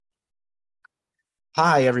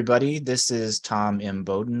Hi, everybody. This is Tom M.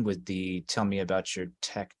 Bowden with the Tell Me About Your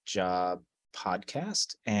Tech Job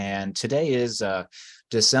podcast. And today is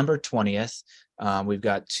December 20th. We've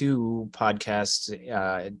got two podcasts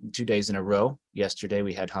 2 days in a row. Yesterday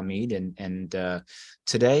we had Hamid, and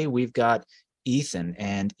today we've got Ethan.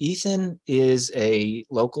 And Ethan is a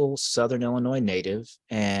local Southern Illinois native,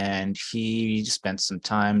 and he spent some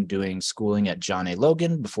time doing schooling at John A.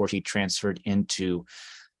 Logan before he transferred into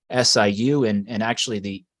SIU and actually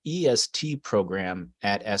the EST program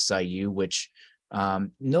at SIU, which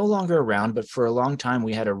no longer around, but for a long time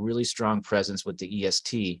we had a really strong presence with the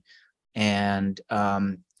EST. And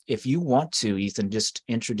if you want to, Ethan, just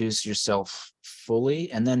introduce yourself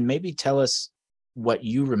fully and then maybe tell us what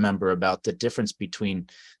you remember about the difference between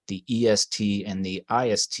the EST and the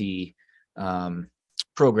IST um,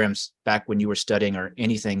 programs back when you were studying, or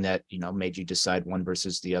anything that made you decide one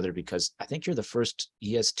versus the other, because I think you're the first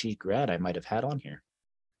EST grad I might have had on here.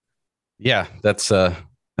 Yeah, that's an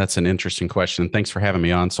interesting question. Thanks for having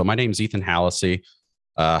me on. So my name's Ethan Hallesy.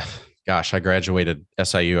 Uh, I graduated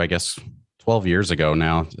SIU, I guess, 12 years ago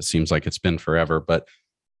now. It seems like it's been forever, but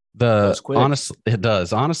Goes quick. it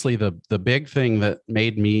does. Honestly, the big thing that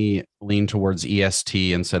made me lean towards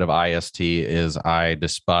EST instead of IST is I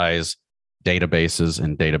despise databases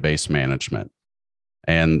and database management.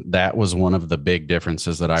 And that was one of the big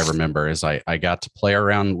differences that I remember is I got to play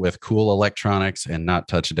around with cool electronics and not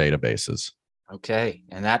touch databases. Okay,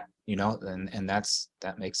 and that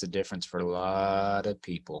makes a difference for a lot of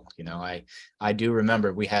people. I do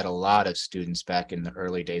remember we had a lot of students back in the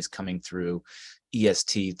early days coming through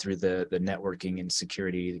EST, through the networking and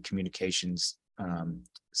security, the communications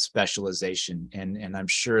specialization, and I'm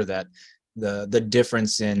sure that the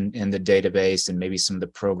difference in the database and maybe some of the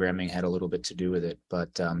programming had a little bit to do with it.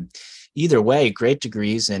 But either way, great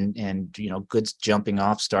degrees, and good jumping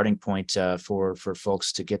off starting point for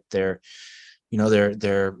folks to get their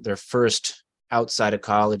first outside of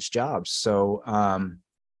college jobs. So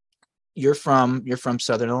you're from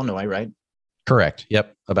Southern Illinois, right? Correct.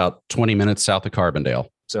 Yep. About 20 minutes south of Carbondale.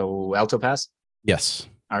 So Alto Pass. Yes.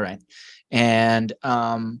 All right. And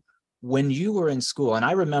when you were in school, and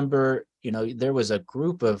I remember, there was a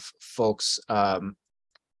group of folks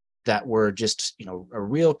that were just, a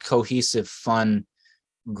real cohesive, fun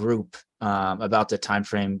group about the time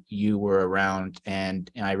frame you were around. And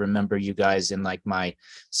I remember you guys in like my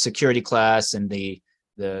security class and the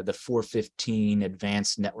 415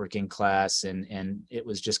 advanced networking class, and it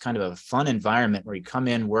was just kind of a fun environment where you come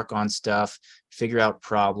in, work on stuff, figure out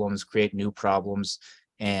problems, create new problems,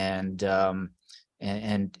 and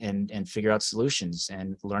and figure out solutions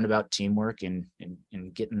and learn about teamwork and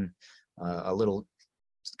getting a little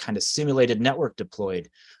kind of simulated network deployed.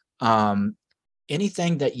 um,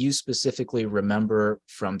 Anything that you specifically remember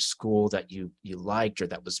from school that you liked or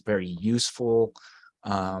that was very useful?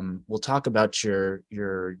 We'll talk about your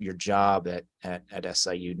job at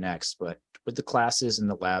SIU next, but with the classes and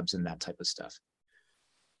the labs and that type of stuff.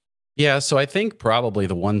 Yeah. So I think probably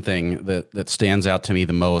the one thing that stands out to me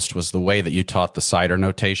the most was the way that you taught the CIDR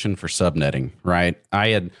notation for subnetting, right? I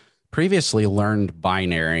had previously learned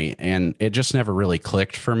binary and it just never really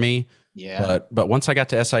clicked for me. Yeah. But once I got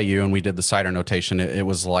to SIU and we did the CIDR notation, it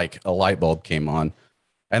was like a light bulb came on.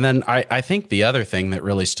 And then I think the other thing that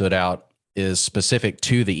really stood out is specific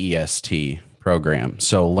to the EST program.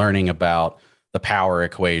 So learning about the power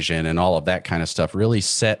equation and all of that kind of stuff really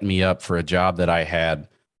set me up for a job that I had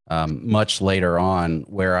much later on,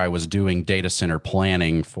 where I was doing data center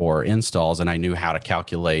planning for installs, and I knew how to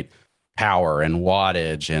calculate power and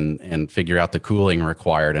wattage and figure out the cooling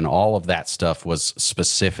required, and all of that stuff was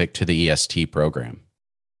specific to the EST program.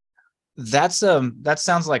 That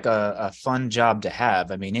sounds like a fun job to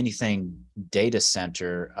have. I mean, anything data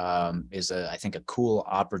center is I think a cool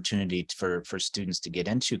opportunity for students to get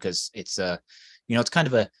into, because it's kind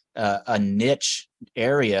of a niche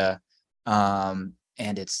area,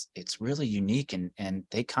 and it's really unique, and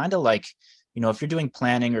they kind of like, if you're doing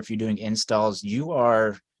planning or if you're doing installs, you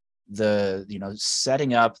are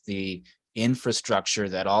setting up the infrastructure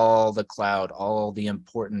that all the cloud, all the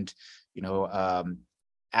important, you know um,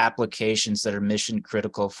 applications that are mission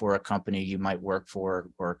critical for a company you might work for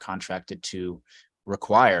or contracted to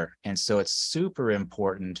require. And so it's super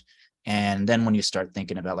important. And then when you start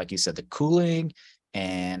thinking about, like you said, the cooling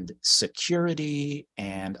and security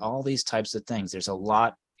and all these types of things, there's a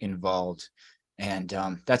lot involved. And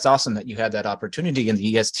that's awesome that you had that opportunity, and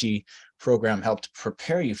the EST program helped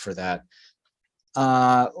prepare you for that.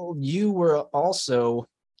 You were also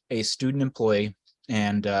a student employee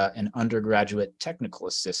and an undergraduate technical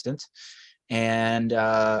assistant. And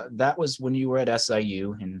that was when you were at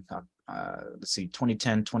SIU in let's see,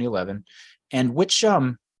 2010, 2011. And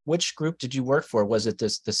which group did you work for? Was it the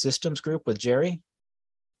systems group with Jerry?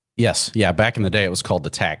 Yes. Yeah. Back in the day, it was called the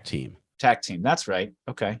TAC team. TAC team. That's right.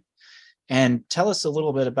 Okay. And tell us a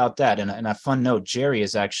little bit about that. And a fun note: Jerry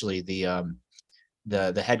is actually the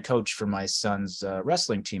head coach for my son's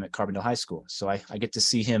wrestling team at Carbondale High School. So I get to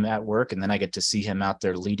see him at work, and then I get to see him out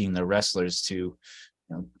there leading the wrestlers to, you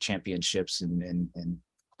know, championships and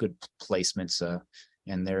good placements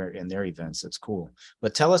in their events. That's cool.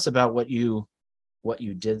 But tell us about what you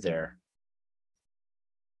did there.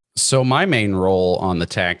 So my main role on the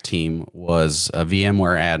TAC team was a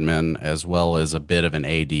VMware admin as well as a bit of an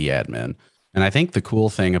AD admin. And I think the cool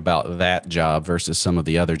thing about that job versus some of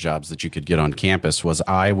the other jobs that you could get on campus was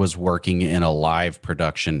I was working in a live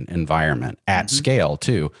production environment at scale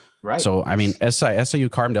too. Right. So, I mean, SIU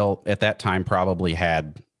Carbondale at that time probably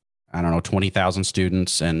had, I don't know, 20,000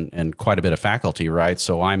 students and quite a bit of faculty, right?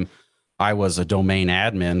 So I was a domain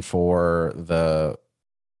admin for the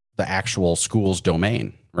actual school's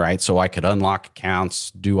domain, right? So I could unlock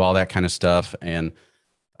accounts, do all that kind of stuff, and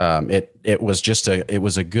it was just it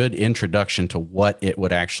was a good introduction to what it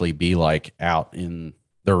would actually be like out in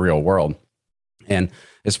the real world. And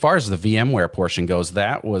as far as the VMware portion goes,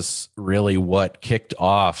 that was really what kicked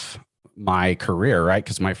off my career, right?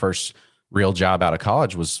 Because my first real job out of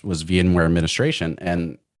college was VMware administration,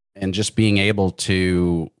 and just being able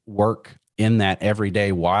to work in that every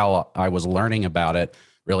day while I was learning about it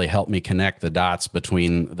really helped me connect the dots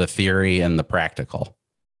between the theory and the practical.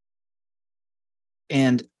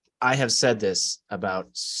 And I have said this about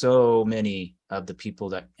so many of the people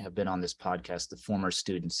that have been on this podcast, the former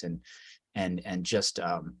students, and just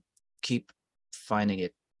keep finding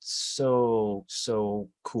it so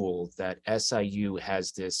cool that SIU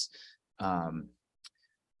has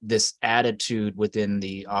this attitude within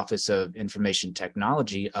the Office of Information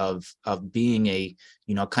Technology of being a,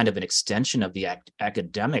 you know, kind of an extension of the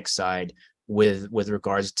academic side with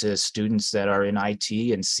regards to students that are in IT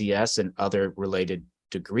and CS and other related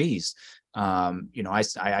degrees. You know, I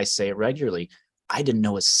say it regularly. I didn't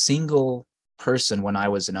know a single person when I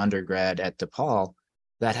was an undergrad at DePaul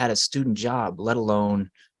that had a student job, let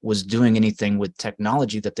alone was doing anything with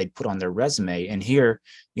technology that they'd put on their resume. And here,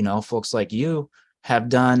 you know, folks like you have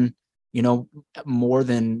done, you know, more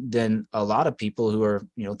than a lot of people who are,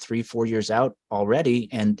 you know, 3-4 years out already.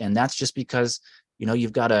 And that's just because, you know,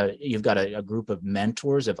 you've got a group of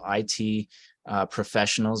mentors of IT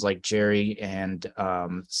professionals like Jerry and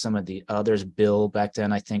some of the others, Bill back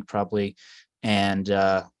then, I think probably, and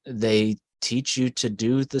they teach you to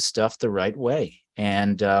do the stuff the right way.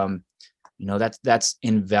 And you know, that's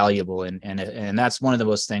invaluable, and that's one of the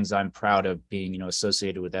most things I'm proud of being, you know,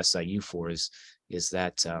 associated with SIU for is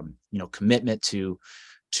that you know, commitment to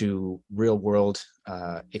real world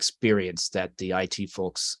experience that the IT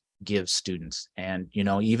folks give students. And you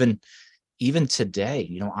know, even today,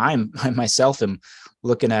 you know, I myself am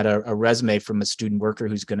looking at a resume from a student worker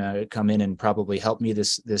who's going to come in and probably help me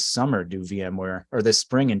this summer do VMware, or this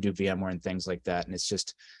spring and do VMware and things like that. And it's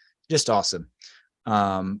just awesome.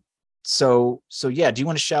 So yeah, do you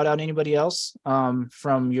want to shout out anybody else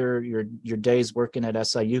from your days working at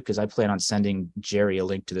SIU? Because I plan on sending Jerry a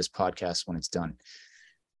link to this podcast when it's done.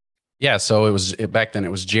 Yeah, so back then it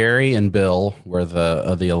was Jerry and Bill were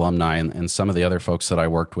the alumni, and some of the other folks that I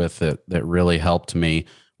worked with that really helped me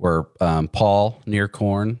were Paul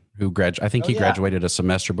Nearcorn, who I think he graduated a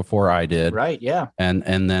semester before I did. Right, yeah. And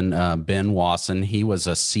then Ben Wasson, he was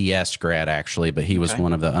a CS grad actually, but he was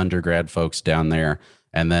one of the undergrad folks down there.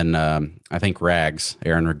 And then I think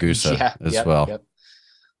Aaron Ragusa as well. Yep.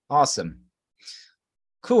 Awesome.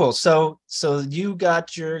 Cool. So you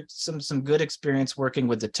got some good experience working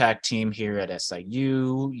with the TAC team here at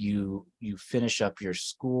SIU. You finish up your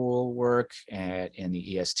school work in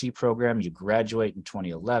the EST program. You graduate in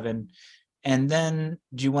 2011. And then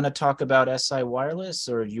do you want to talk about SI Wireless,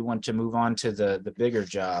 or do you want to move on to the bigger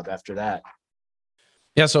job after that?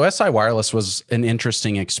 Yeah, so SI Wireless was an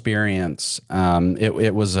interesting experience.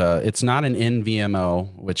 It's not an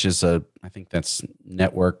NVMO, which is I think that's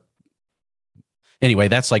network. Anyway,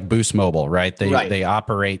 that's like Boost Mobile, right? They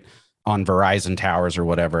operate on Verizon towers or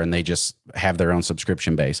whatever, and they just have their own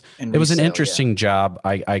subscription base. It was an interesting job.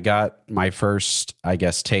 I got my first, I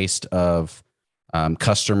guess, taste of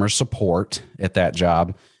customer support at that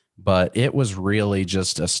job, but it was really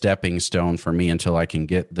just a stepping stone for me until I can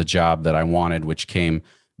get the job that I wanted, which came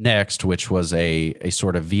next, which was a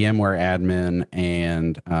sort of VMware admin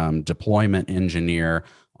and deployment engineer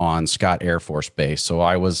on Scott Air Force Base. So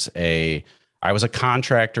I was a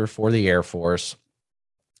contractor for the Air Force,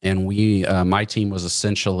 And my team was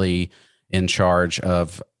essentially in charge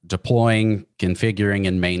of deploying, configuring,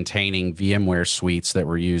 and maintaining VMware suites that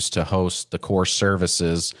were used to host the core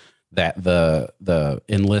services that the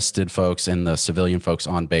enlisted folks and the civilian folks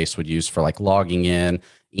on base would use for like logging in,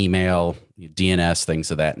 email, DNS, things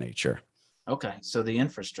of that nature. Okay, so the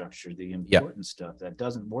infrastructure, the Yep. important stuff that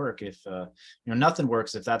doesn't work if nothing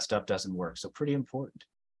works if that stuff doesn't work. So pretty important.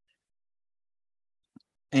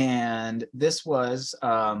 And this was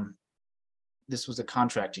a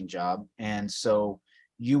contracting job, and so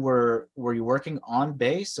were you working on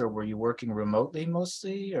base or were you working remotely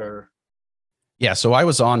mostly, or? Yeah. So I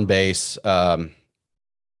was on base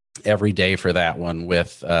every day for that one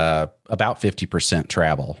with about 50%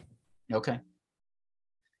 travel. Okay.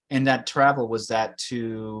 And that travel, was that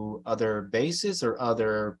to other bases or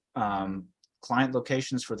other client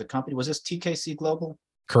locations for the company? Was this TKC Global?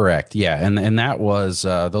 Correct. Yeah. And that was,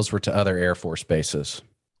 those were to other Air Force bases.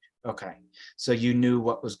 Okay. So you knew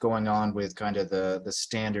what was going on with kind of the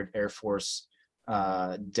standard Air Force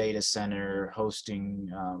data center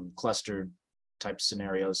hosting cluster type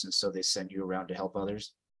scenarios. And so they sent you around to help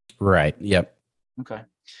others. Right. Yep. Okay.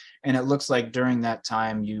 And it looks like during that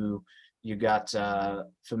time you got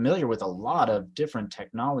familiar with a lot of different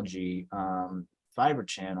technology, fiber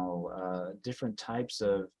channel, different types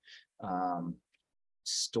of um,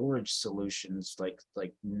 storage solutions like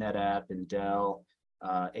NetApp and Dell,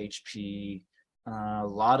 HP, a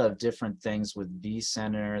lot of different things with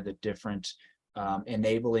vCenter, the different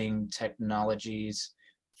enabling technologies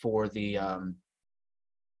for the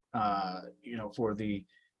for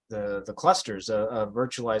the clusters,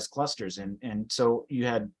 virtualized clusters, and so you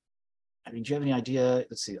had. I mean, do you have any idea?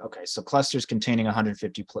 Let's see. Okay, so clusters containing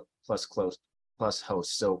 150 plus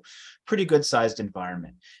hosts, so pretty good sized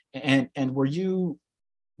environment. And were you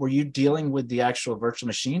dealing with the actual virtual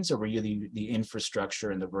machines, or were you the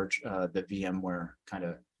infrastructure and the VMware kind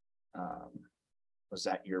of, um, was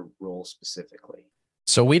that your role specifically?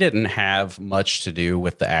 So we didn't have much to do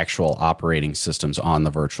with the actual operating systems on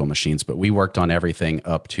the virtual machines, but we worked on everything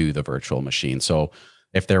up to the virtual machine. So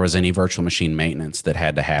if there was any virtual machine maintenance that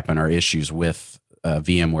had to happen or issues with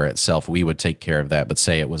VMware itself, we would take care of that. But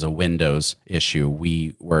say it was a Windows issue,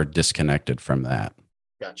 we were disconnected from that.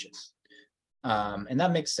 Gotcha. And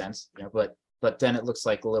that makes sense, but then it looks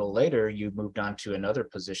like a little later you moved on to another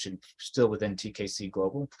position still within TKC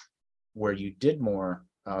Global, where you did more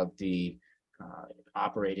of the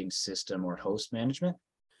operating system or host management.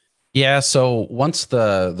 Yeah, so once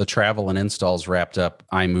the travel and installs wrapped up,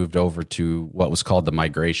 I moved over to what was called the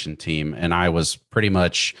migration team, and I was pretty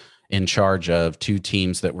much in charge of two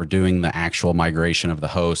teams that were doing the actual migration of the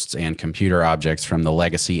hosts and computer objects from the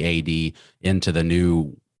legacy AD into the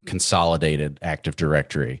new consolidated Active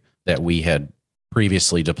Directory that we had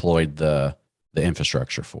previously deployed the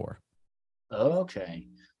infrastructure for. Okay.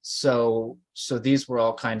 So these were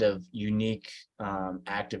all kind of unique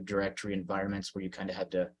Active Directory environments where you kind of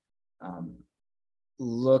had to um,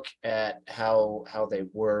 look at how they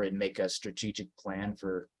were and make a strategic plan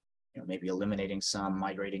for maybe eliminating some,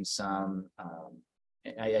 migrating some.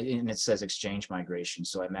 And it says exchange migration,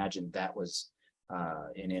 so I imagine that was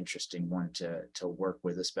an interesting one to work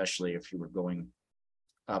with, especially if you were going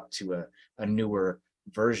up to a newer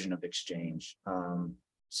version of Exchange.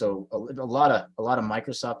 So a lot of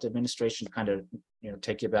Microsoft administration kind of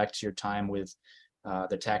take you back to your time with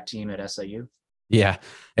the TAC team at SIU. Yeah,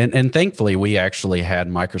 and thankfully we actually had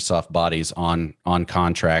Microsoft bodies on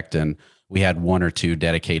contract, and we had one or two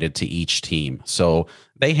dedicated to each team. So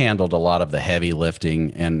they handled a lot of the heavy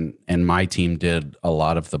lifting, and my team did a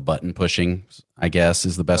lot of the button pushing, I guess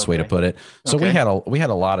is the best way to Okay. put it. So Okay. we had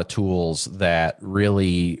a lot of tools that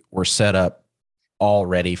really were set up all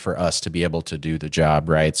ready for us to be able to do the job,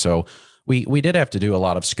 right? So we did have to do a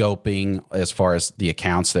lot of scoping as far as the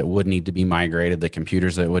accounts that would need to be migrated, the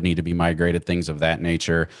computers that would need to be migrated, things of that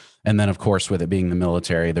nature. And then, of course, with it being the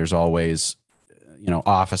military, there's always,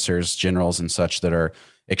 officers, generals, and such that are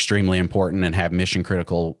extremely important and have mission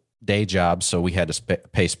critical day jobs. So we had to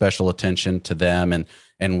pay special attention to them,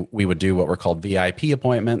 and we would do what were called VIP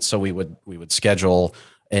appointments. So we would schedule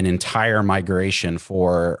an entire migration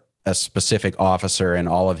for a specific officer and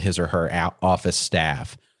all of his or her office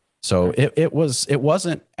staff. So Okay. it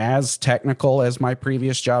wasn't as technical as my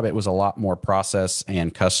previous job. It was a lot more process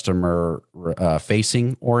and customer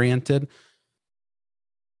facing oriented.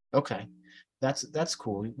 Okay. That's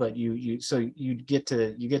cool. But you get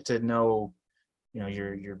to know,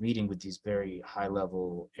 you're meeting with these very high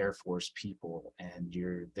level Air Force people, and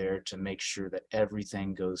you're there to make sure that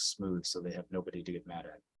everything goes smooth so they have nobody to get mad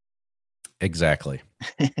Exactly.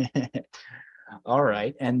 at. All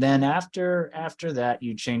right. And then after that,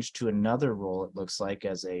 you changed to another role, it looks like,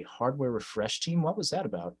 as a hardware refresh team. What was that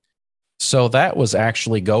about? So that was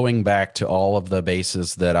actually going back to all of the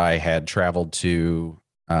bases that I had traveled to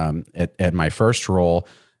at my first role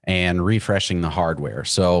and refreshing the hardware.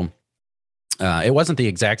 So it wasn't the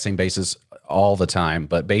exact same basis all the time,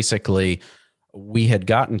 but basically we had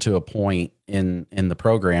gotten to a point in the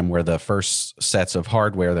program where the first sets of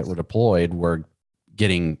hardware that were deployed were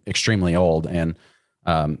getting extremely old, and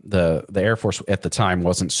the Air Force at the time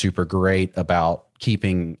wasn't super great about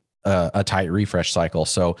keeping a tight refresh cycle.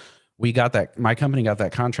 So we got that. My company got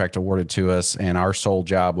that contract awarded to us, and our sole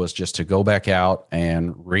job was just to go back out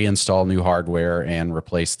and reinstall new hardware and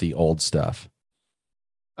replace the old stuff.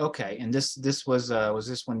 Okay. And this was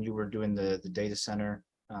this when you were doing the data center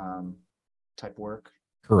type work?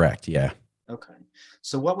 Correct. Yeah. Okay.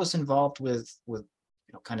 So what was involved with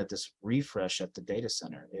kind of this refresh at the data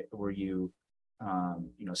center? Were you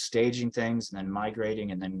staging things and then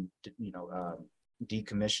migrating and then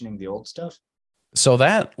decommissioning the old stuff? So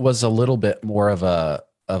that was a little bit more of a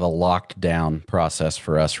lockdown process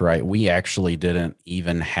for us, right? We actually didn't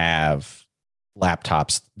even have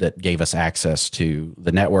laptops that gave us access to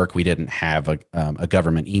the network. We didn't have a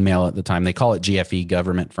government email at the time. They call it GFE,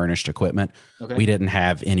 government furnished equipment. Okay. We didn't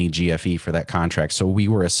have any GFE for that contract. So we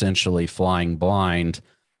were essentially flying blind,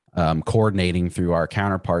 coordinating through our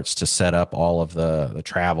counterparts to set up all of the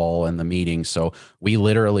travel and the meetings. So we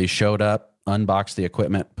literally showed up, unboxed the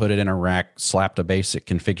equipment, put it in a rack, slapped a basic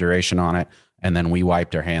configuration on it, and then we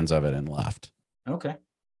wiped our hands of it and left. Okay.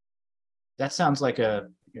 That sounds like a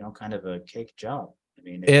kind of a cake job. I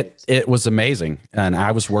mean, It was amazing, and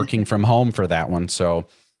I was working from home for that one, so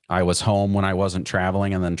I was home when I wasn't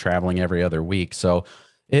traveling, and then traveling every other week. So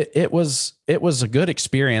it was a good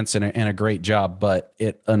experience and a great job, but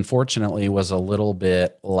it unfortunately was a little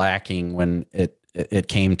bit lacking when it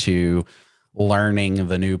came to learning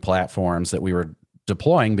the new platforms that we were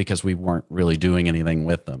deploying because we weren't really doing anything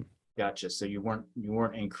with them. Gotcha. So you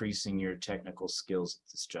weren't increasing your technical skills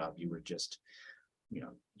at this job. You were just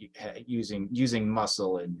using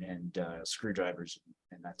muscle and screwdrivers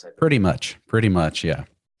and that type of Pretty thing. much, pretty much, yeah.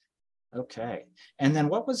 Okay. And then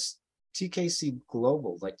what was TKC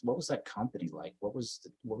Global like? What was that company like? What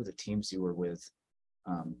were the teams you were with,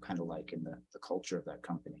 kind of like in the culture of that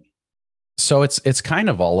company? So it's kind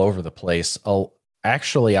of all over the place.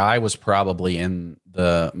 Actually, I was probably in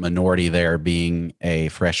the minority there, being a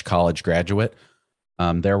fresh college graduate.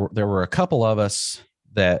 There were a couple of us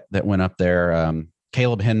that went up there.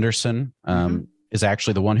 Caleb Henderson Mm-hmm. is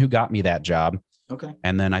actually the one who got me that job, Okay.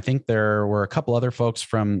 and then I think there were a couple other folks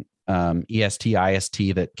from EST,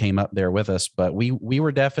 IST that came up there with us. But we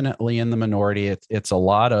were definitely in the minority. It's a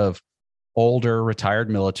lot of older retired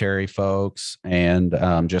military folks and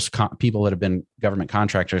just people that have been government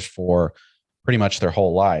contractors for pretty much their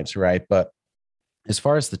whole lives, right? But as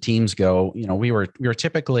far as the teams go, we were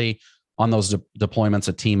typically on those deployments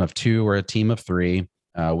a team of two or a team of three,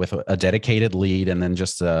 with a dedicated lead and then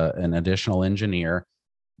just an additional engineer.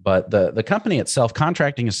 But the company itself,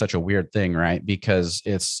 contracting is such a weird thing, right? Because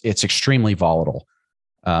it's extremely volatile.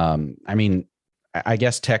 I mean, I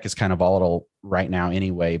guess tech is kind of volatile right now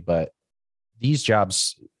anyway, but these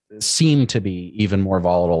jobs seem to be even more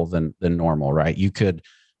volatile than normal, right?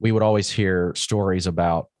 We would always hear stories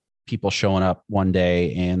about people showing up one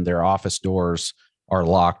day and their office doors are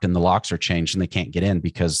locked and the locks are changed and they can't get in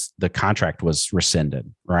because the contract was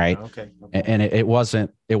rescinded, right? Okay. Okay. And it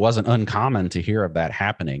wasn't uncommon to hear of that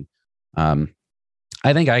happening. Um,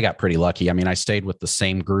 I think I got pretty lucky. I mean, I stayed with the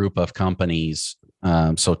same group of companies,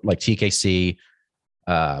 so like TKC,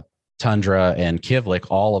 uh, Tundra, and Kivlik.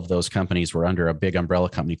 All of those companies were under a big umbrella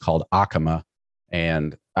company called Akama,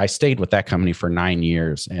 and I stayed with that company for 9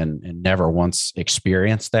 years and never once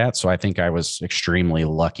experienced that. So I think I was extremely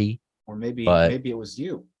lucky. Or maybe But maybe it was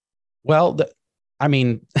you. well, I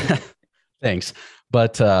mean, thanks.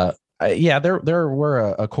 But yeah, there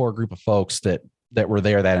were a core group of folks that were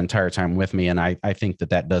there that entire time with me, and I think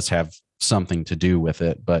that does have something to do with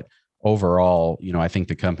it. But overall, I think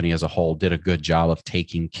the company as a whole did a good job of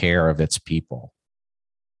taking care of its people.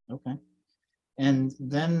 Okay. And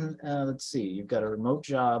then let's see, you've got a remote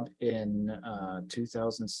job in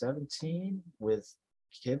 2017 with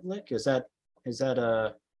Kivlik. Is that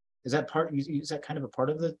kind of a part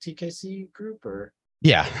of the TKC group or?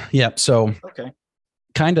 Yeah, yeah. So Okay.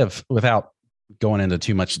 kind of without going into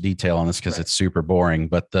too much detail on this because Right. it's super boring,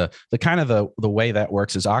 but the kind of the way that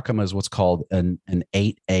works is Akama is what's called an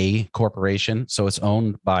 8A corporation. So it's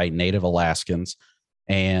owned by Native Alaskans.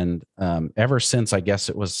 And ever since, I guess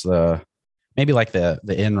it was maybe like the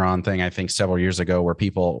Enron thing, I think several years ago, where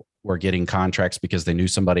people were getting contracts because they knew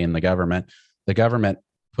somebody in the government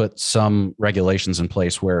put some regulations in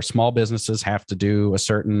place where small businesses have to do a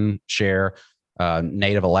certain share.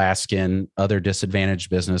 Native Alaskan, other disadvantaged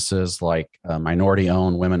businesses like minority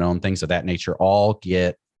owned, women owned, things of that nature, all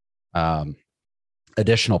get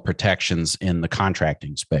additional protections in the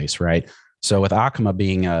contracting space, right? So with Acoma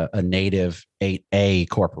being a native 8A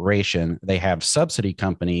corporation, they have subsidy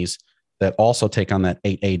companies that also take on that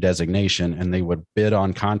 8A designation, and they would bid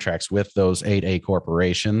on contracts with those 8A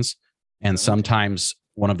corporations. And sometimes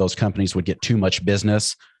one of those companies would get too much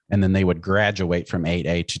business, and then they would graduate from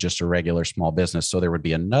 8A to just a regular small business. So there would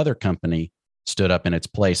be another company stood up in its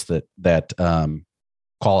place that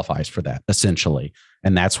qualifies for that, essentially.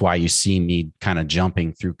 And that's why you see me kind of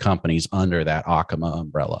jumping through companies under that Acoma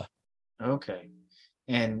umbrella. Okay.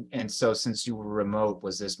 And so since you were remote,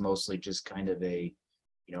 was this mostly just kind of a,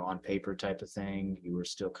 on paper type of thing? You were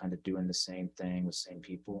still kind of doing the same thing with same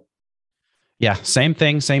people? Yeah, same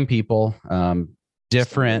thing, same people,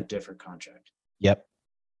 different contract. Yep.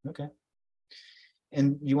 Okay.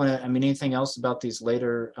 And you want to, anything else about these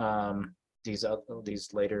later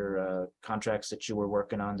contracts that you were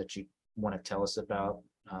working on that you want to tell us about?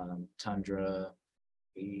 Tundra,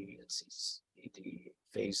 the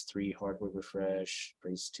phase 3 hardware refresh,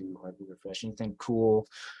 phase 2 hardware refresh. Anything cool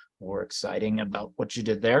or exciting about what you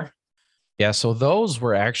did there? Yeah, so those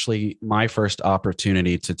were actually my first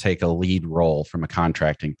opportunity to take a lead role from a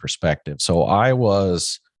contracting perspective. So I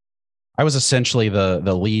was essentially the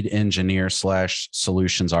lead engineer /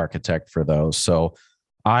 solutions architect for those. So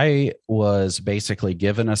I was basically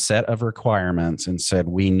given a set of requirements and said,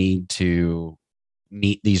 we need to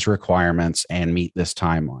meet these requirements and meet this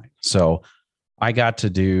timeline. So I got to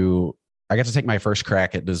take my first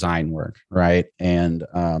crack at design work, right? And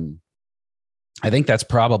I think that's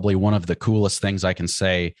probably one of the coolest things I can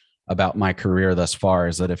say about my career thus far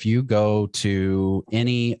is that if you go to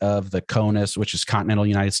any of the CONUS, which is continental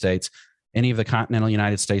United States, any of the continental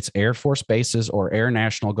United States Air Force bases or Air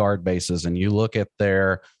National Guard bases, and you look at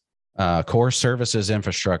their core services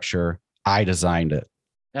infrastructure, I designed it.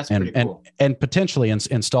 That's pretty cool. And potentially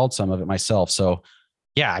installed some of it myself. So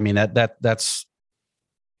yeah,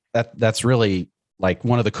 that's really like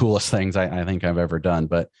one of the coolest things I think I've ever done.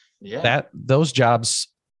 But yeah, those jobs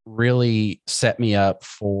really set me up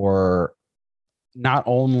for not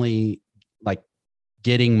only like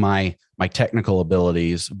getting my technical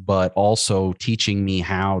abilities, but also teaching me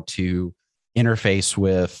how to interface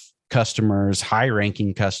with customers, high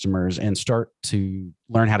ranking customers, and start to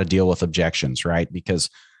learn how to deal with objections, right?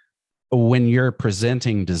 Because when you're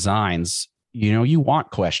presenting designs, you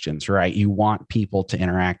want questions, right? You want people to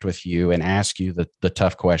interact with you and ask you the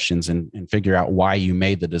tough questions and figure out why you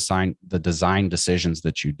made the design decisions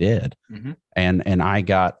that you did. Mm-hmm. And I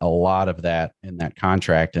got a lot of that in that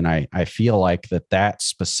contract. And I feel like that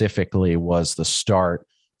specifically was the start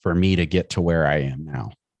for me to get to where I am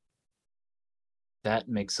now. That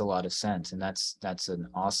makes a lot of sense. And that's an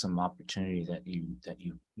awesome opportunity that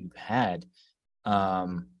you've had.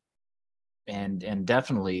 And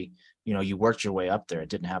definitely, you worked your way up there. It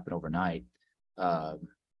didn't happen overnight. And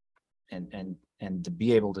to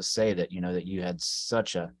be able to say that, that you had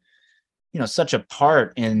such a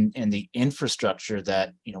part in the infrastructure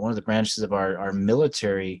that, one of the branches of our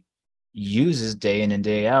military uses day in and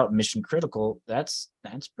day out, mission critical, that's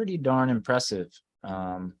pretty darn impressive.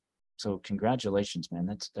 So congratulations,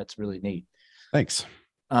 man. That's really neat. Thanks.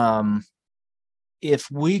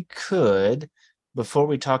 If we could, before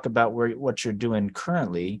we talk about what you're doing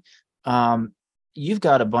currently, you've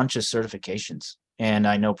got a bunch of certifications, and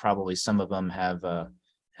I know probably some of them have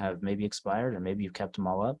maybe expired, or maybe you've kept them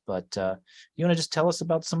all up. But you want to just tell us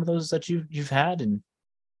about some of those that you've had? And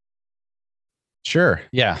sure,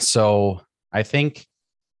 yeah. So I think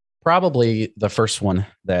probably the first one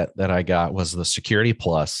that I got was the Security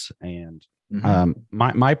Plus, and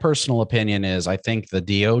my personal opinion is I think the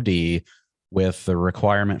DoD, with the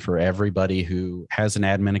requirement for everybody who has an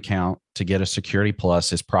admin account to get a Security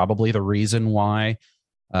Plus, is probably the reason why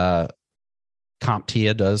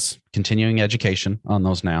CompTIA does continuing education on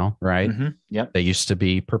those now, right? Mm-hmm. Yep. They used to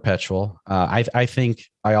be perpetual. I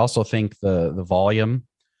also think the volume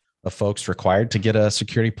of folks required to get a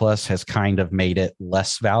Security Plus has kind of made it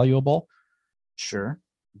less valuable. Sure.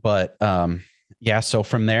 But yeah, so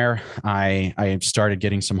from there, I started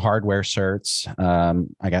getting some hardware certs.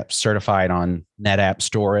 I got certified on NetApp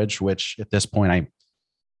storage, which at this point,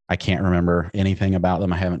 I can't remember anything about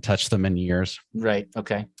them. I haven't touched them in years. Right.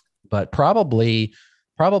 Okay. But probably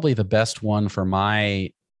the best one for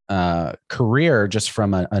my career, just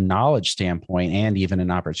from a knowledge standpoint and even an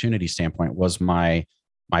opportunity standpoint, was my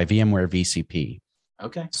VMware VCP.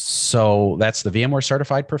 Okay. So that's the VMware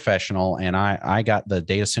Certified Professional, and I got the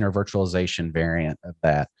data center virtualization variant of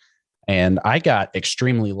that. And I got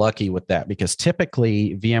extremely lucky with that because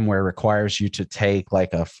typically VMware requires you to take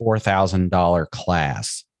like a $4,000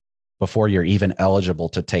 class before you're even eligible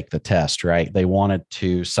to take the test, right? They wanted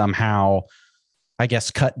to somehow, I guess,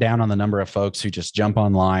 cut down on the number of folks who just jump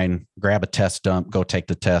online, grab a test dump, go take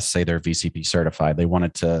the test, say they're VCP certified. They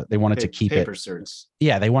wanted to keep it. Paper certs.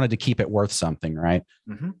 Yeah, they wanted to keep it worth something, right?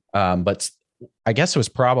 Hmm. But I guess it was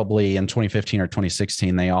probably in 2015 or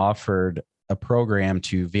 2016 they offered a program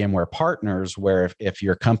to VMware partners where if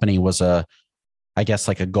your company was I guess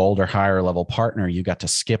like a gold or higher level partner, you got to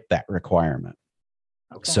skip that requirement.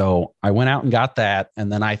 Okay. So I went out and got that,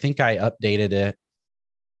 and then I think I updated it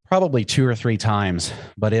probably 2 or 3 times,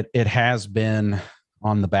 but it has been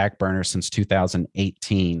on the back burner since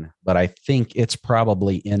 2018. But I think it's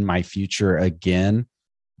probably in my future again,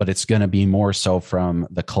 but it's going to be more so from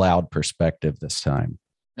the cloud perspective this time.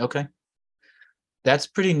 Okay. That's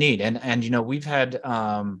pretty neat. And we've had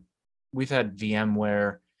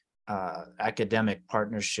VMware academic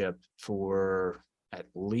partnership for at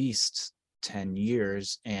least 10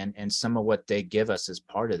 years, and some of what they give us is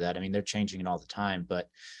part of that. I mean, they're changing it all the time, but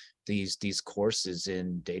these courses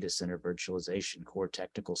in data center virtualization, core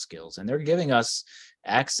technical skills, and they're giving us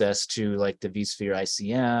access to like the vSphere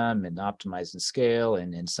ICM and Optimize and Scale,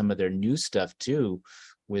 and some of their new stuff too,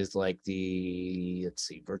 with like the, let's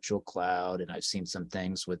see, virtual cloud. And I've seen some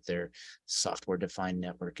things with their software defined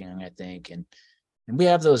networking, I think, and we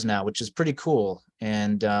have those now, which is pretty cool.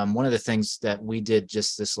 And one of the things that we did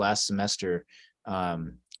just this last semester,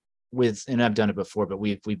 and I've done it before, but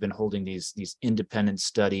we've been holding these independent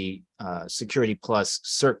study Security Plus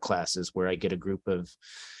CERT classes where I get a group of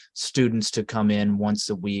students to come in once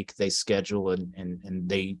a week. They schedule and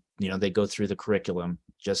they they go through the curriculum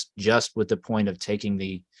just with the point of taking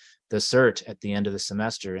the CERT at the end of the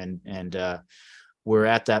semester. And we're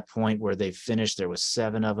at that point where they've finished. There was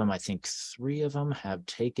 7 of them. I think 3 of them have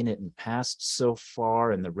taken it and passed so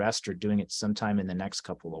far, and the rest are doing it sometime in the next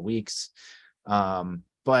couple of weeks.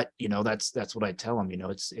 But that's what I tell them.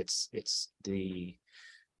 It's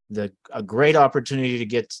a great opportunity to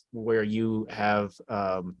get where you have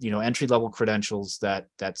entry level credentials that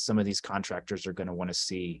some of these contractors are going to want to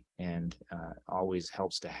see, and always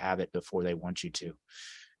helps to have it before they want you to.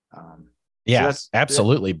 Yeah,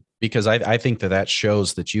 absolutely. Because I think that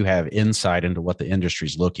shows that you have insight into what the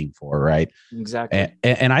industry's looking for, right? Exactly.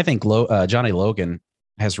 And I think Johnny Logan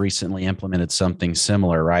has recently implemented something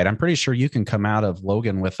similar, right? I'm pretty sure you can come out of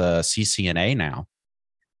Logan with a CCNA now.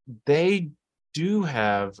 They do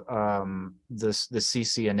have the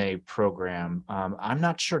CCNA program. I'm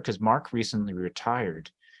not sure because Mark recently retired,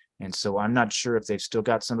 and so I'm not sure if they've still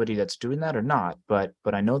got somebody that's doing that or not. But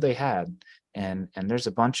I know they had, and there's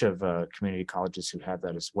a bunch of community colleges who have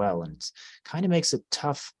that as well, and it kind of makes it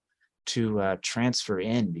tough to transfer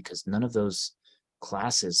in because none of those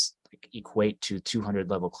classes like equate to 200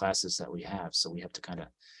 level classes that we have. So we have to kind of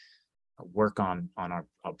work on our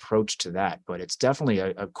approach to that. But it's definitely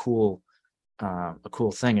a cool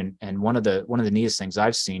thing. And one of the neatest things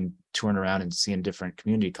I've seen touring around and seeing different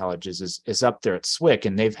community colleges is up there at SWIC,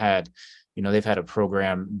 and they've had a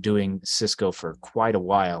program doing Cisco for quite a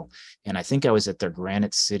while. And I think I was at their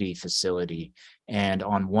Granite City facility, and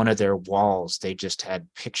on one of their walls, they just had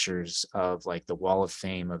pictures of like the wall of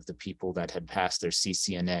fame of the people that had passed their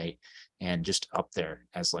CCNA, and just up there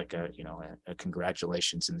as like a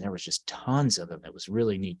congratulations. And there was just tons of them. It was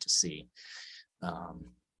really neat to see.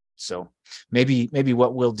 So maybe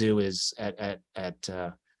what we'll do is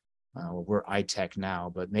we're iTech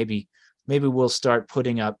now, but maybe we'll start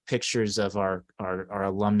putting up pictures of our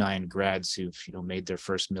alumni and grads who've made their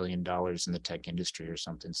first $1 million in the tech industry or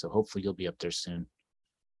something. So hopefully you'll be up there soon.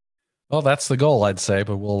 Well, that's the goal, I'd say,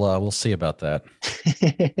 but we'll see about that.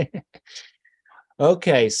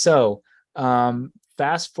 Okay, so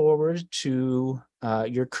fast forward to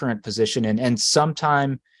your current position, and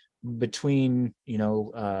sometime between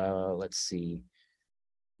let's see,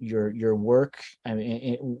 your work. I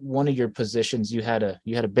mean, one of your positions, you had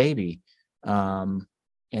a baby,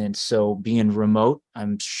 and so being remote,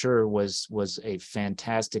 I'm sure was a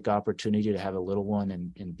fantastic opportunity to have a little one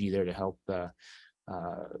and be there to help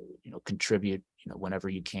contribute whenever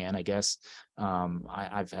you can, I guess.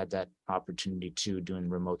 I've had that opportunity too, doing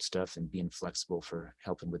remote stuff and being flexible for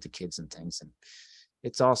helping with the kids and things, and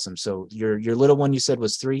it's awesome. So your little one, you said,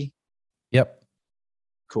 was 3? Yep.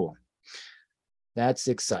 Cool. That's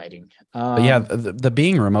exciting. But yeah, the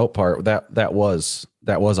being remote part, that was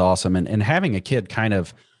awesome. And having a kid kind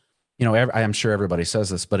of, I'm sure everybody says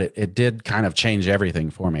this, but it did kind of change everything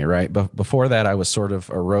for me, right? But before that, I was sort of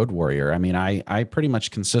a road warrior. I mean, I pretty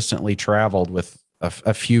much consistently traveled with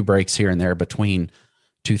a few breaks here and there between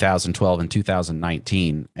 2012 and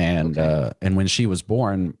 2019. Okay. And when she was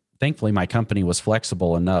born, thankfully, my company was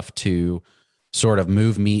flexible enough to sort of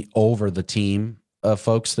move me over the team of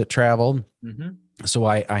folks that traveled. Mm-hmm. So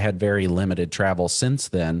I had very limited travel since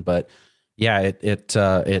then, but yeah,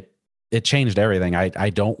 it changed everything. I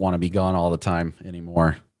don't want to be gone all the time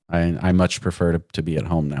anymore. I much prefer to be at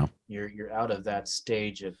home now. You're out of that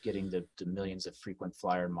stage of getting the millions of frequent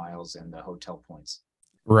flyer miles and the hotel points.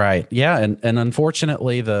 Right. Yeah. And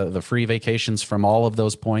unfortunately the free vacations from all of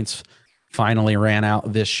those points finally ran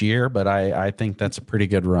out this year, but I think that's a pretty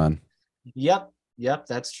good run. Yep. Yep.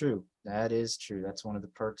 That's true. That is true. That's one of the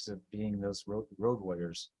perks of being those road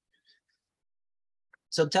warriors.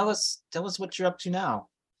 So tell us what you're up to now.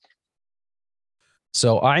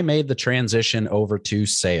 So I made the transition over to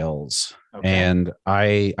sales, Okay. and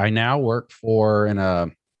I now work for a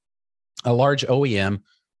large OEM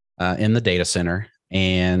in the data center,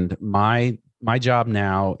 and my job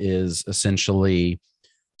now is essentially,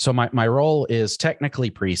 so my role is technically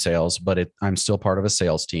pre-sales, but I'm still part of a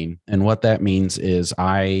sales team, and what that means is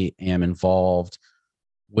I am involved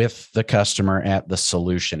with the customer at the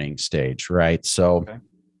solutioning stage, right? So Okay.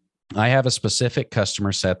 I have a specific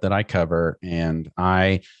customer set that I cover, and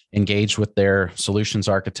I engage with their solutions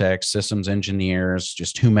architects, systems engineers,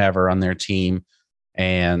 just whomever on their team.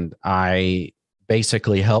 And I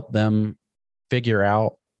basically help them figure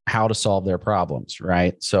out how to solve their problems.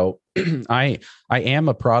 Right. So I, I am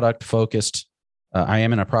a product focused, I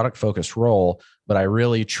am in a product focused role, but I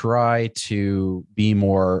really try to be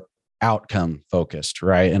more outcome focused.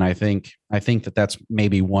 Right. And I think that that's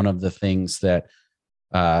maybe one of the things that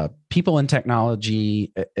people in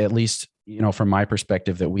technology, at least from my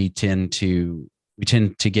perspective, that we tend to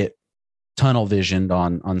get tunnel visioned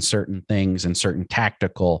on certain things and certain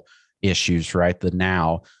tactical issues, right? The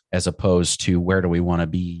now, as opposed to where do we want to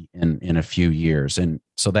be in a few years. And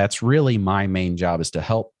so that's really my main job, is to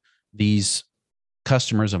help these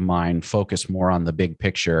customers of mine focus more on the big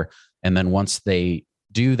picture. And then once they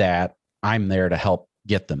do that, I'm there to help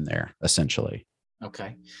get them there, essentially.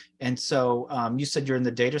 Okay. And so you said you're in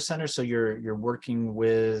the data center, so you're working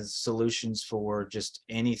with solutions for just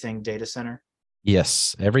anything data center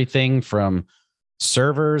Yes, everything from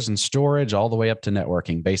servers and storage all the way up to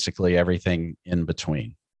networking, basically everything in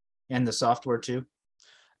between. and the software too.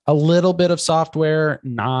 A little bit of software,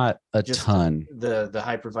 not a Just ton. the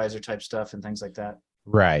hypervisor type stuff and things like that.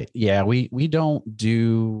 Right. Yeah, we don't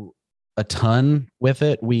do a ton with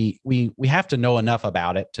it. We have to know enough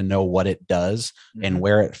about it to know what it does and Hmm.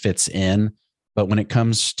 where it fits in. But when it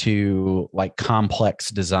comes to like complex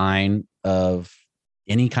design of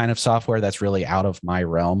any kind of software, that's really out of my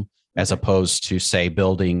realm, as Okay. opposed to say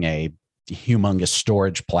building a humongous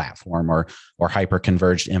storage platform or hyper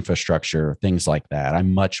converged infrastructure, things like that.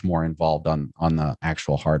 I'm much more involved on the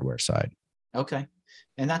actual hardware side. Okay.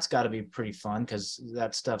 And that's got to be pretty fun because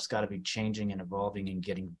that stuff's got to be changing and evolving and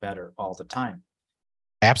getting better all the time.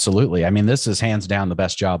 Absolutely. I mean, this is hands down the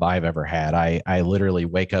best job I've ever had. I literally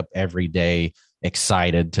wake up every day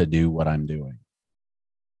excited to do what I'm doing.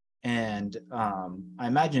 And I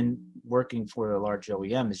imagine working for a large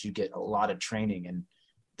OEM is you get a lot of training and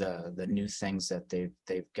the new things that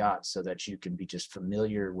they've got so that you can be just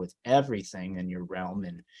familiar with everything in your realm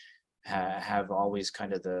and have always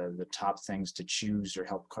kind of the top things to choose or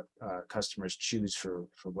help customers choose for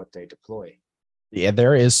what they deploy. Yeah,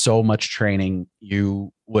 there is so much training,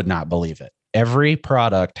 you would not believe it. Every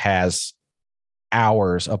product has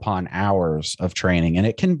hours upon hours of training, and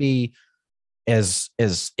it can be as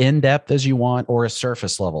in depth as you want or as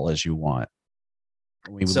surface level as you want.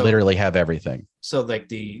 We would So literally have everything. so like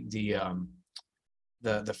the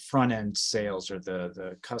front end sales or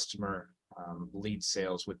the customer lead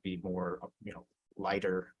sales would be more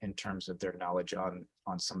lighter in terms of their knowledge on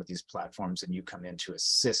some of these platforms, and you come in to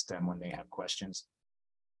assist them when they have questions.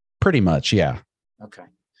 Pretty much, yeah. Okay,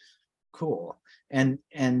 cool. And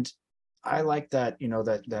I like that,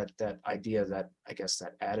 that idea, that I guess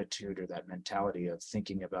that attitude or that mentality of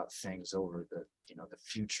thinking about things over the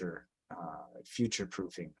future, future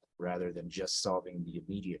proofing rather than just solving the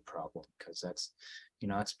immediate problem, because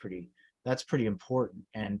that's pretty important.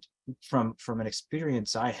 And from an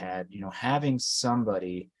experience I had, having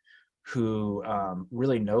somebody who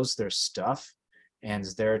really knows their stuff and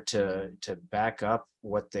is there to back up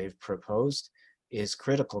what they've proposed is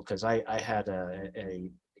critical, because I had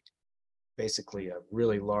a basically a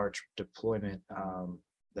really large deployment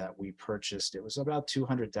that we purchased. It was about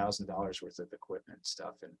 $200,000 worth of equipment and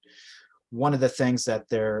stuff. And one of the things that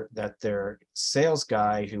their sales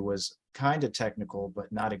guy, who was kind of technical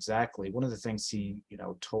but not exactly, one of the things he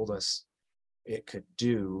told us it could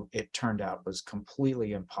do, it turned out was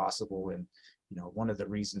completely impossible. And one of the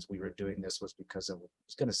reasons we were doing this was because it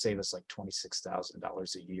was going to save us like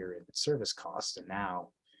 $26,000 a year in service costs. And now,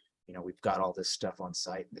 we've got all this stuff on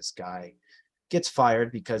site, and this guy gets fired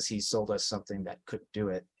because he sold us something that couldn't do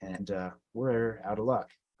it, and we're out of luck.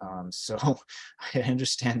 So I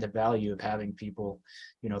understand the value of having people,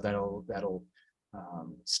 that'll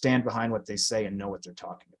stand behind what they say and know what they're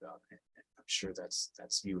talking about. And I'm sure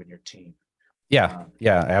that's you and your team. Yeah,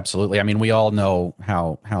 yeah, absolutely. I mean, we all know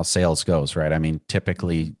how sales goes, right? I mean,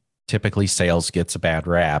 typically sales gets a bad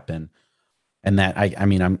rap, and that I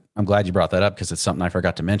mean, I'm glad you brought that up, because it's something I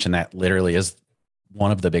forgot to mention. That literally is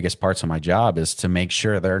one of the biggest parts of my job, is to make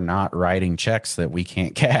sure they're not writing checks that we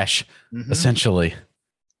can't cash, essentially.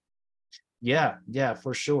 Yeah,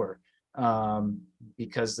 for sure.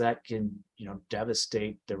 Because that can,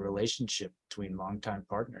 devastate the relationship between longtime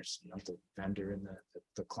partners, the vendor and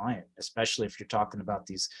the client, especially if you're talking about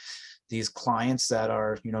these clients that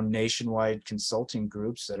are, nationwide consulting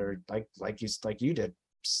groups that are like you did,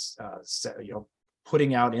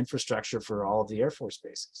 putting out infrastructure for all of the Air Force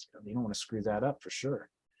bases. You don't want to screw that up, for sure.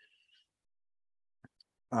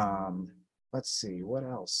 Let's see, what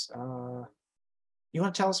else? You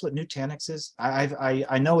want to tell us what Nutanix is?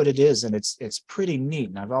 I know what it is, and it's pretty neat.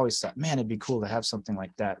 And I've always thought, man, it'd be cool to have something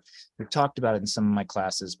like that. We've talked about it in some of my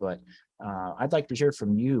classes, but I'd like to hear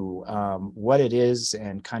from you what it is,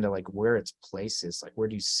 and kind of like where its place is. Like, where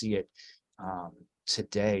do you see it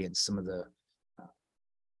today in some of the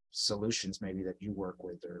solutions maybe that you work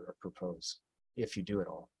with or propose, if you do it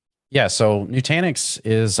all? Yeah, so Nutanix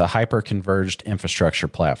is a hyper-converged infrastructure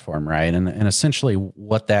platform, right? And essentially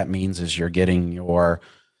what that means is you're getting your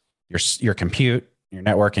compute, your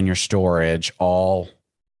network, and your storage all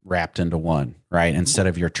wrapped into one, right? Instead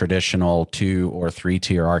of your traditional 2 or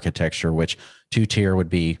 3-tier architecture, which 2-tier would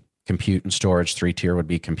be compute and storage, 3-tier would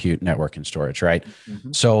be compute, network, and storage, right?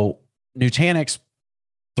 Mm-hmm. So Nutanix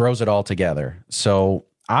throws it all together. So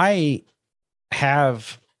I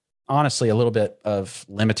have honestly a little bit of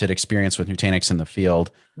limited experience with Nutanix in the field.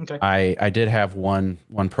 Okay. I did have one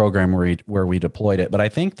program where we deployed it, but I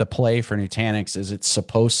think the play for Nutanix is it's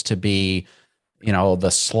supposed to be, the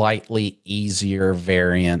slightly easier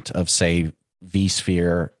variant of, say,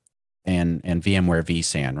 vSphere and VMware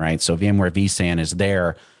vSAN, right? So VMware vSAN is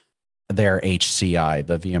their HCI,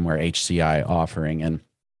 the VMware HCI offering, and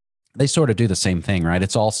they sort of do the same thing, right?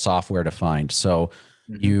 It's all software defined. So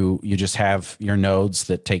you just have your nodes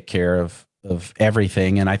that take care of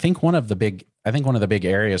everything. And I think one of the big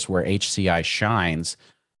areas where HCI shines,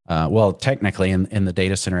 well, technically in the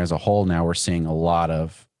data center as a whole, now we're seeing a lot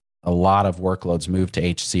of workloads move to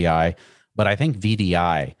HCI, but I think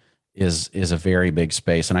VDI is a very big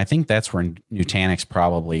space, and I think that's where Nutanix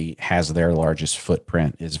probably has their largest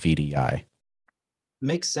footprint, is VDI.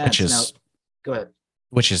 Makes sense. Now, go ahead.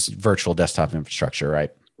 Which is virtual desktop infrastructure,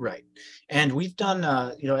 right? Right. And we've done,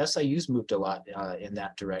 SIU's moved a lot in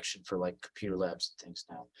that direction for like computer labs and things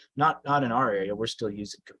now. Not in our area. We're still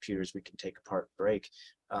using computers we can take apart and break.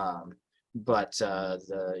 But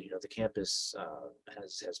the campus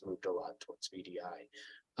has moved a lot towards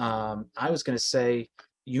VDI. I was going to say,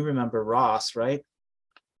 you remember Ross, right?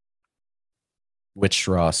 Which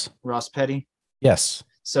Ross? Ross Petty. Yes.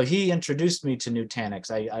 So he introduced me to Nutanix.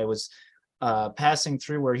 I was passing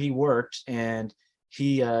through where he worked, and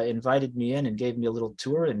he invited me in and gave me a little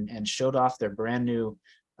tour and showed off their brand new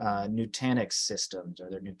Nutanix systems, or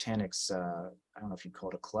their Nutanix, I don't know if you call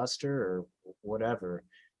it a cluster or whatever,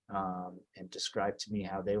 and described to me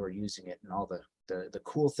how they were using it and all the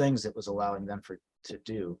cool things it was allowing them to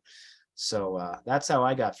do. So that's how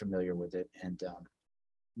I got familiar with it, and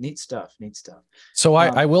neat stuff. So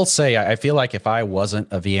I will say, I feel like if I wasn't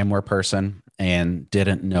a VMware person and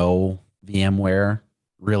didn't know VMware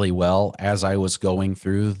really well as I was going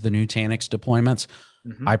through the Nutanix deployments,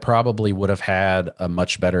 I probably would have had a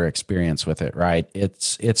much better experience with it, right?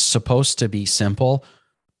 It's supposed to be simple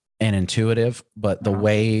and intuitive, but the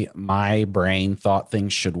way my brain thought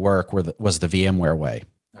things should work was the VMware way,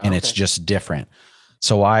 and it's just different.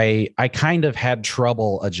 So I kind of had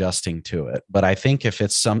trouble adjusting to it, but I think if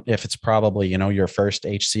it's probably, your first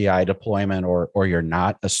HCI deployment, or you're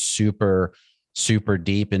not a super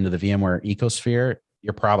deep into the VMware ecosphere,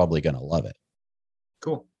 you're probably going to love it.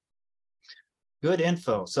 Cool. Good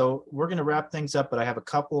info. So we're going to wrap things up, but I have a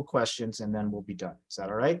couple of questions and then we'll be done. Is that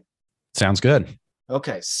all right? Sounds good.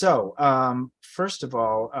 Okay, so first of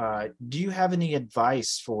all, do you have any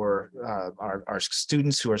advice for our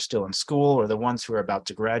students who are still in school or the ones who are about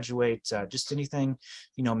to graduate? Just anything,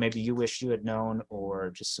 maybe you wish you had known, or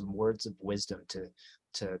just some words of wisdom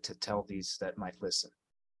to tell these that might listen.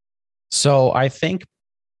 So I think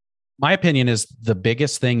my opinion is the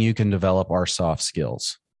biggest thing you can develop are soft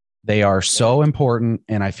skills. They are Okay. so important,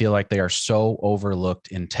 and I feel like they are so overlooked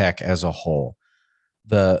in tech as a whole.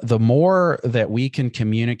 The more that we can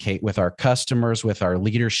communicate with our customers, with our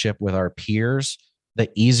leadership, with our peers, the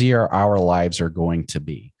easier our lives are going to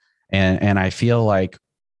be. And I feel like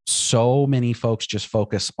so many folks just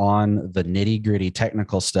focus on the nitty gritty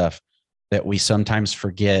technical stuff that we sometimes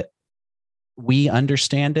forget. We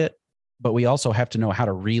understand it, but we also have to know how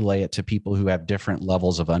to relay it to people who have different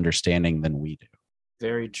levels of understanding than we do.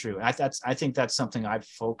 Very true. I think that's something I've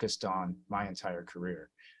focused on my entire career,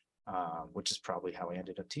 which is probably how I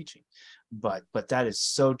ended up teaching. But that is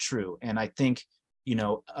so true. And I think,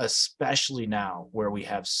 especially now where we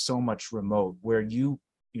have so much remote, where you've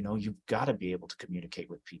got to be able to communicate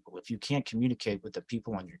with people. If you can't communicate with the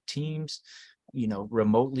people on your teams,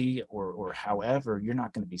 remotely or however, you're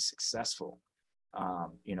not going to be successful.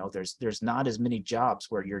 There's not as many jobs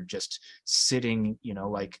where you're just sitting,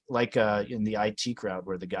 like in the IT crowd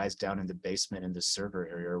where the guy's down in the basement in the server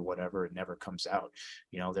area or whatever, it never comes out.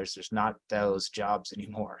 There's not those jobs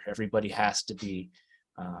anymore. Everybody has to be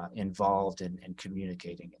involved and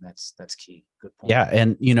communicating, and that's key. Good point. Yeah.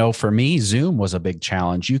 And, for me, Zoom was a big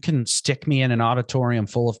challenge. You can stick me in an auditorium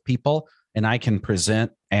full of people and I can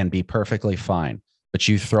present and be perfectly fine. But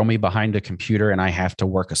you throw me behind a computer and I have to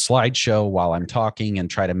work a slideshow while I'm talking and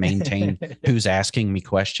try to maintain who's asking me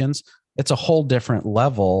questions. It's a whole different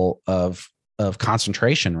level of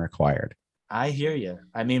concentration required. I hear you.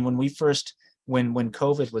 I mean, when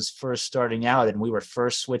COVID was first starting out and we were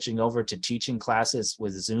first switching over to teaching classes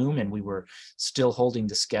with Zoom, and we were still holding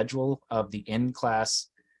the schedule of the in-class,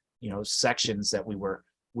 sections that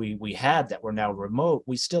we had that were now remote,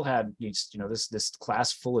 we still had, this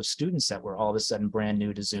class full of students that were all of a sudden brand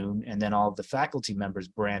new to Zoom, and then all of the faculty members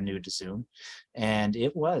brand new to Zoom. And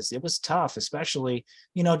it was tough, especially,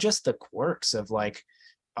 just the quirks of like,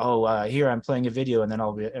 oh, here I'm playing a video, and then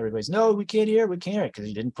everybody's, no, we can't hear it because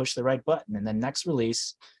you didn't push the right button. And then next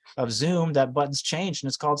release of Zoom, that button's changed and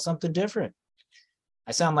it's called something different.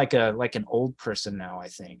 I sound like an old person now, I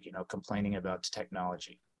think, complaining about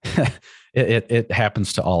technology. It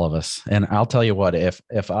happens to all of us. And I'll tell you what, if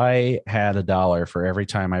I had $1 for every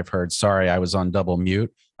time I've heard, sorry, I was on double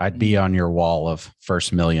mute, I'd be on your wall of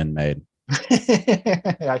first million made.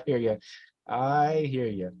 I hear you. I hear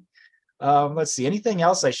you. Let's see. Anything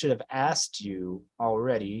else I should have asked you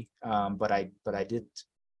already, but I didn't.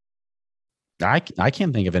 I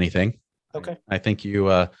can't think of anything. Okay. I think you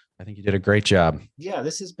did a great job. Yeah,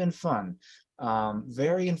 this has been fun.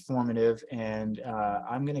 Very informative, and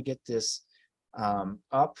I'm gonna get this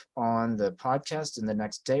up on the podcast in the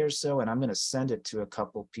next day or so, and I'm gonna send it to a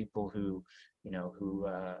couple people who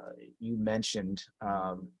you mentioned,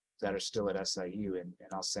 that are still at SIU, and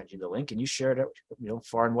I'll send you the link, and you share it,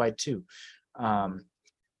 far and wide too. Um,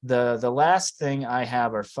 the last thing I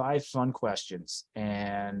have are 5 fun questions,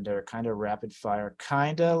 and they're kind of rapid fire,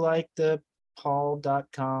 kind of like the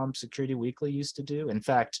Paul.com Security Weekly used to do. In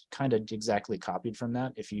fact, kind of exactly copied from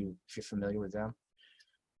that, if you're familiar with them.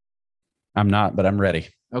 I'm not, but I'm ready.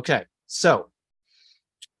 Okay, so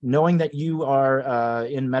knowing that you are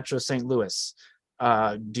in Metro St. Louis,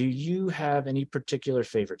 do you have any particular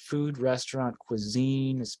favorite food, restaurant,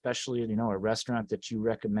 cuisine, especially, a restaurant that you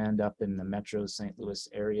recommend up in the Metro St. Louis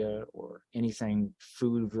area, or anything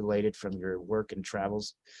food related from your work and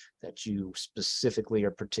travels that you specifically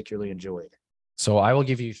or particularly enjoyed? So I will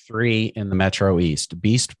give you 3 in the Metro East.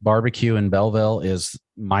 Beast Barbecue in Belleville is,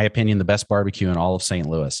 my opinion, the best barbecue in all of St.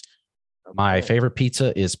 Louis. My favorite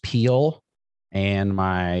pizza is Peel, and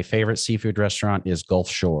my favorite seafood restaurant is Gulf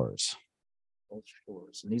Shores. Gulf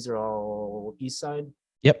Shores. And these are all east side?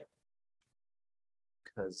 Yep.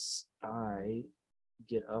 Because I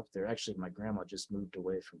get up there. Actually, my grandma just moved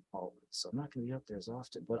away from Alwood, so I'm not going to be up there as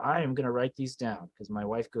often. But I am going to write these down because my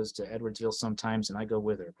wife goes to Edwardsville sometimes, and I go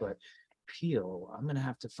with her. But Peel, I'm going to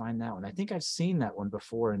have to find that one. I think I've seen that one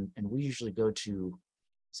before, and we usually go to,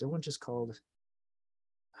 is there one just called,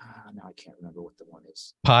 now I can't remember what the one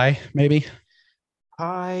is. Pie, maybe?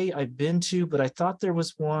 Pie I've been to, but I thought there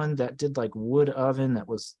was one that did like wood oven that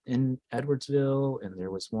was in Edwardsville, and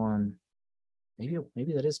there was one, maybe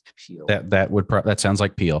that is Peel. That sounds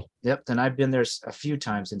like Peel. Yep, and I've been there a few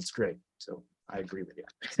times, and it's great. So I agree with you.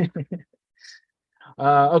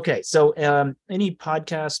 Okay, so any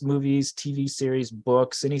podcasts, movies, TV series,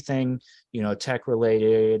 books, anything, tech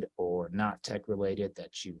related or not tech related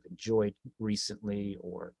that you've enjoyed recently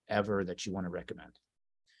or ever that you want to recommend?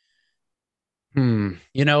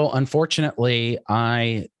 Unfortunately,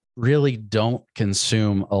 I really don't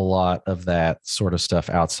consume a lot of that sort of stuff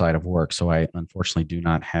outside of work. So I unfortunately do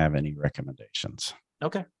not have any recommendations.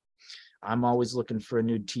 Okay. I'm always looking for a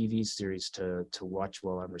new TV series to watch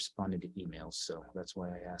while I'm responding to emails. So that's why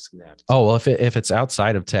I ask that. Oh, well, if it's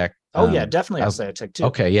outside of tech, Oh yeah, definitely outside of tech too.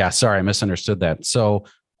 Okay, yeah, sorry, I misunderstood that. So,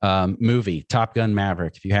 movie Top Gun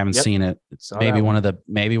Maverick. If you haven't Yep. seen it, it's maybe one of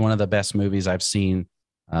the best movies I've seen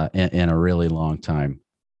in a really long time.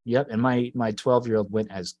 Yep. And my 12-year-old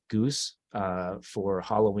went as Goose for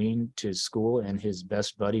Halloween to school, and his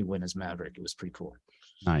best buddy went as Maverick. It was pretty cool.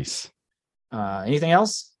 Nice. Anything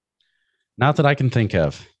else? Not that I can think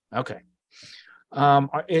of. Okay.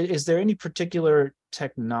 Is there any particular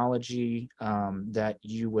technology that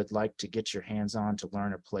you would like to get your hands on to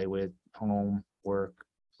learn or play with? Home, work,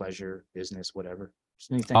 pleasure, business, whatever.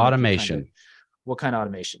 Just anything Automation. What kind of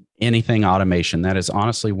automation? Anything automation. That is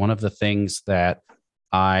honestly one of the things that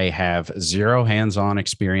I have zero hands-on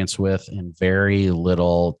experience with and very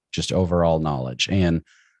little just overall knowledge. And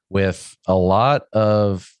with a lot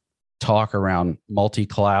of talk around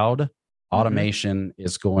multi-cloud, automation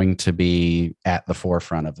is going to be at the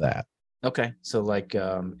forefront of that. Okay. So like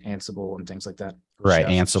Ansible and things like that. Right.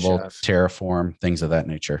 Ansible, Terraform, things of that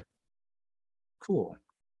nature. Cool.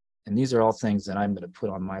 And these are all things that I'm going to put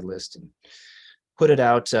on my list and put it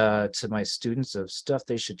out to my students of stuff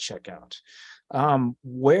they should check out.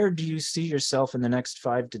 Where do you see yourself in the next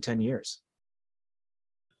 5 to 10 years?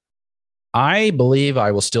 I believe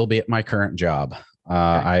I will still be at my current job.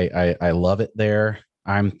 I love it there.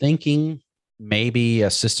 I'm thinking maybe a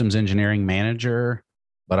systems engineering manager,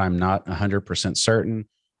 but I'm not 100% certain.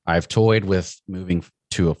 I've toyed with moving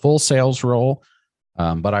to a full sales role,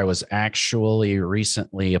 but I was actually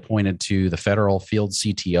recently appointed to the federal field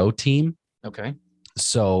CTO team. Okay.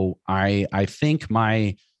 So I think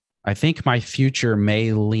my future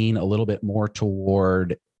may lean a little bit more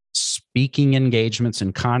toward speaking engagements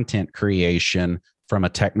and content creation from a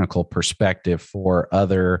technical perspective for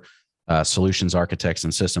other solutions architects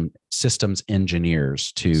and systems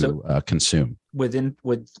engineers to consume. Within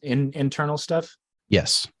internal stuff?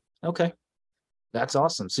 Yes. Okay. That's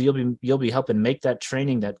awesome. So you'll be helping make that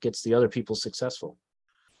training that gets the other people successful.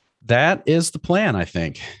 That is the plan, I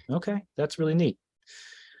think. Okay. That's really neat.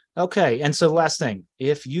 Okay. And so last thing,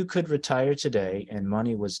 if you could retire today and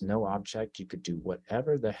money was no object, you could do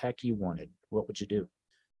whatever the heck you wanted, what would you do?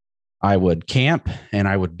 I would camp and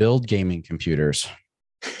I would build gaming computers.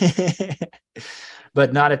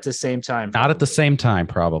 But not at the same time. Not at the same time,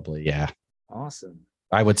 probably. Yeah. Awesome.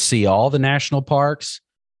 I would see all the national parks.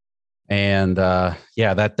 And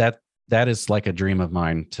yeah, that is like a dream of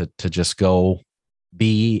mine to just go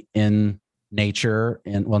be in nature,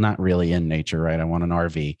 and well, not really in nature, right? I want an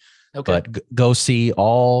RV, but go see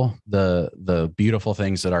all the beautiful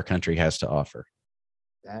things that our country has to offer.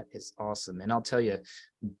 That is awesome. And I'll tell you,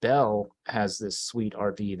 Belle has this sweet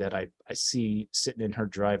RV that I see sitting in her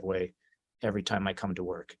driveway every time I come to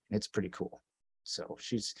work. It's pretty cool. So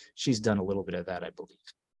she's done a little bit of that, I believe.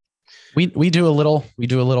 We do a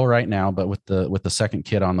little right now, but with the second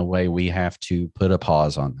kid on the way, we have to put a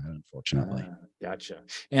pause on that, unfortunately. Gotcha.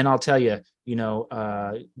 And I'll tell you,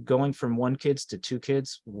 going from 1 kid to 2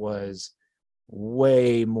 kids was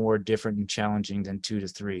way more different and challenging than 2 to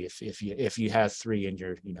 3. If you have 3 in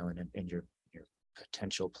your in your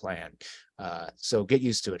potential plan, so get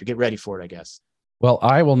used to it, get ready for it, I guess. Well,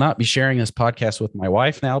 I will not be sharing this podcast with my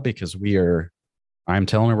wife now because I'm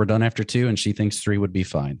telling her we're done after 2 and she thinks 3 would be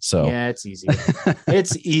fine. So yeah, it's easier.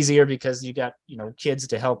 It's easier because you got, kids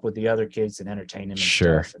to help with the other kids and entertain them and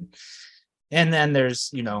stuff. And then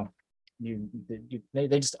there's,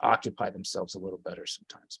 they just occupy themselves a little better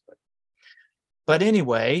sometimes. But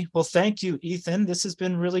anyway, well, thank you, Ethan. This has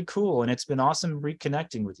been really cool, and it's been awesome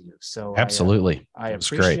reconnecting with you. So absolutely, I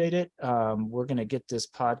appreciate it. We're going to get this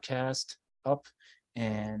podcast up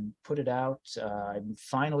and put it out. I'm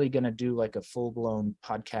finally going to do like a full-blown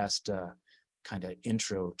podcast kind of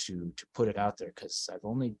intro to put it out there, because I've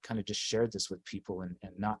only kind of just shared this with people and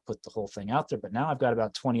not put the whole thing out there. But now I've got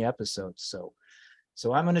about 20 episodes,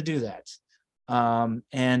 so I'm going to do that.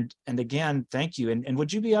 And again, thank you. And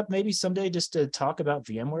would you be up maybe someday just to talk about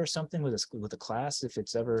VMware or something with a class, if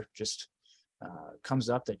it's ever just comes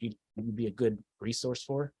up that you'd be a good resource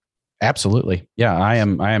for? Absolutely. Yeah, I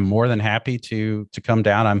am more than happy to come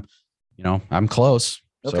down. I'm close.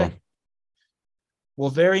 Okay. So. Well,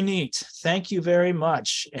 very neat. Thank you very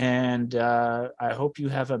much. And I hope you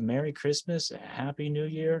have a Merry Christmas, a Happy New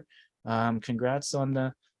Year. Congrats on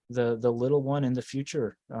the little one in the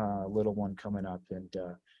future, little one coming up. And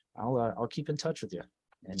I'll keep in touch with you.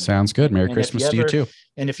 Sounds good. Merry And if Christmas you to you ever too.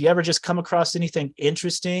 and if you ever just come across anything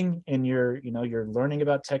interesting in you're learning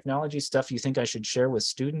about technology stuff you think I should share with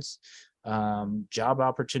students, job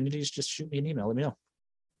opportunities, just shoot me an email. Let me know.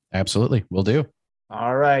 Absolutely. Will do.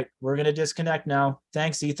 All right, we're gonna disconnect now.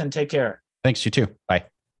 Thanks, Ethan. Take care. Thanks. You too. Bye.